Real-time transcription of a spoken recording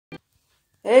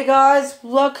Hey guys,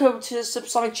 welcome to the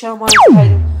Supersonic channel. My name's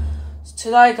Hayden.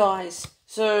 Today guys,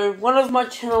 so one of my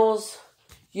channels,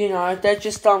 they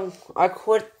just I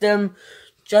quit them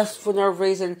just for no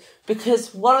reason,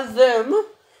 because one of them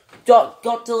got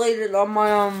deleted on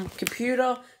my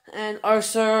computer, and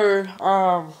also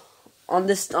on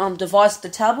this device, the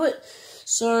tablet.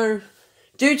 So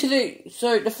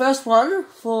the first one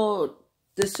for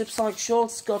the Supersonic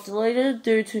shorts got deleted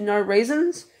due to no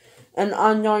reasons. An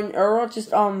unknown error,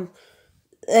 just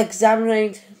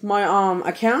examining my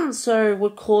account, so it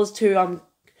would cause to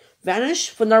vanish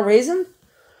for no reason.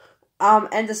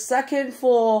 And the second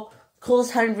for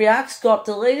Coolist Hayden Reacts got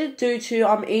deleted due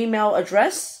to email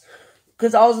address,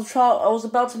 because I was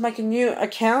about to make a new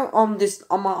account on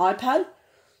my iPad.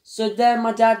 So then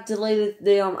my dad deleted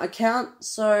the account.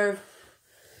 So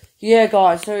yeah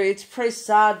guys, so it's pretty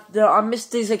sad that I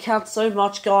missed these accounts so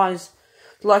much, guys.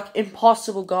 Like,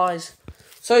 impossible, guys.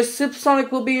 So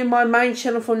Supersonic will be in my main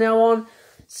channel from now on.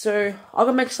 So I'm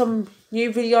gonna make some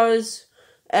new videos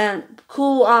and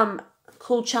cool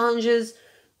challenges.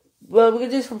 Well, we're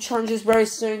gonna do some challenges very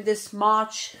soon, this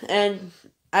March and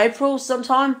April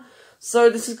sometime. So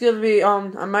this is gonna be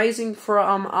amazing for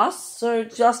us. So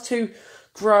just to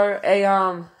grow a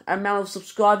amount of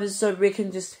subscribers, so we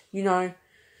can just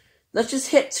let's just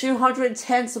hit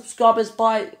 210 subscribers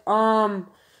by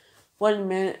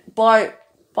by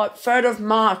 3rd of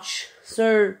March.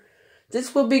 So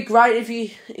this will be great if you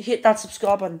hit that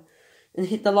subscribe button and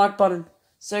hit the like button.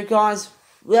 So guys,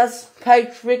 let's pay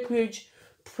tribute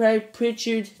to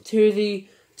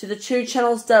the two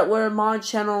channels that were my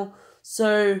channel.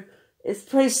 So it's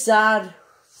pretty sad.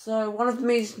 So one of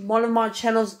my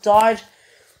channels died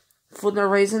for no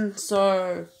reason.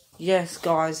 So yes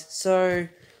guys, so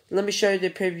let me show you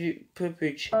the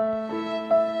privilege.